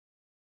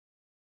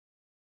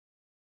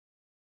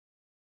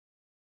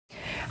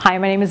Hi,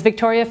 my name is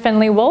Victoria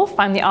Findlay Wolfe.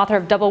 I'm the author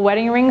of Double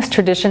Wedding Rings,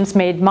 Traditions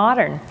Made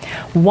Modern.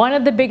 One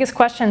of the biggest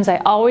questions I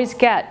always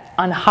get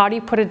on how do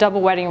you put a double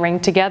wedding ring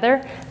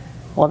together?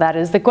 Well, that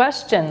is the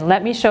question.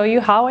 Let me show you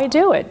how I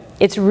do it.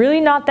 It's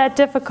really not that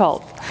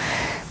difficult.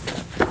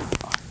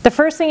 The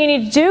first thing you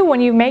need to do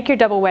when you make your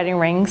double wedding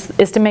rings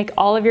is to make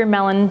all of your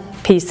melon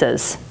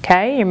pieces,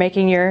 okay? You're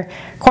making your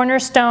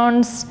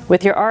cornerstones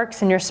with your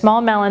arcs and your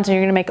small melons, and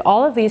you're gonna make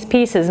all of these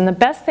pieces. And the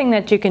best thing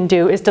that you can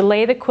do is to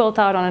lay the quilt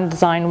out on a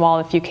design wall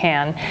if you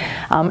can.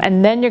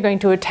 And then you're going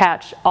to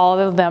attach all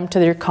of them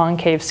to your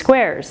concave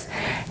squares.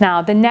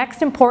 Now, the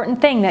next important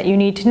thing that you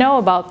need to know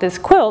about this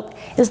quilt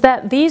is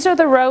that these are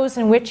the rows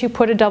in which you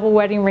put a double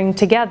wedding ring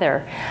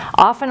together.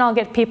 Often I'll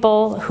get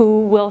people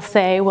who will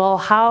say, well,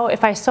 how,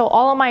 if I sew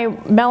all of my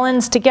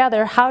melons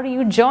together, how do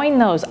you join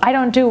those? I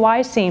don't do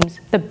Y seams.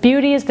 The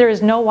beauty is there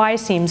is no Y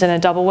seams in a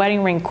double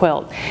wedding ring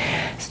quilt.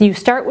 So you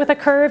start with a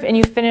curve and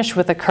you finish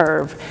with a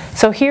curve.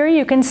 So here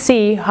you can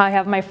see how I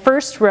have my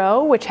first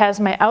row, which has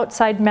my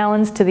outside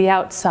melons to the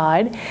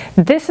outside.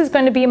 This is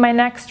going to be my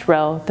next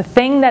row. The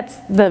thing that's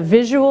the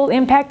visual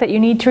impact that you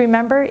need to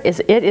remember is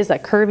it is a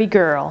curvy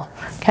girl.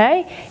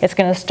 Okay? It's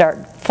going to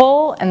start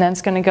full and then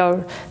it's going to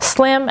go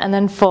slim and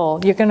then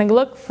full. You're going to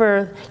look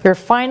for your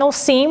final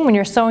seam when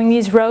you're sewing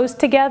these rows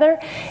together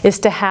is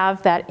to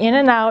have that in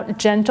and out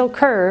gentle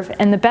curve,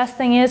 and the best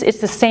thing is it's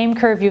the same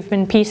curve you've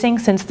been piecing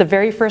since the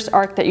very first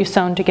arc that you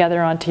sewn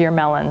together onto your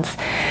melons.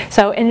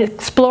 So, and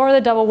explore the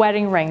double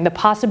wedding ring. The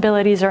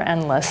possibilities are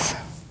endless.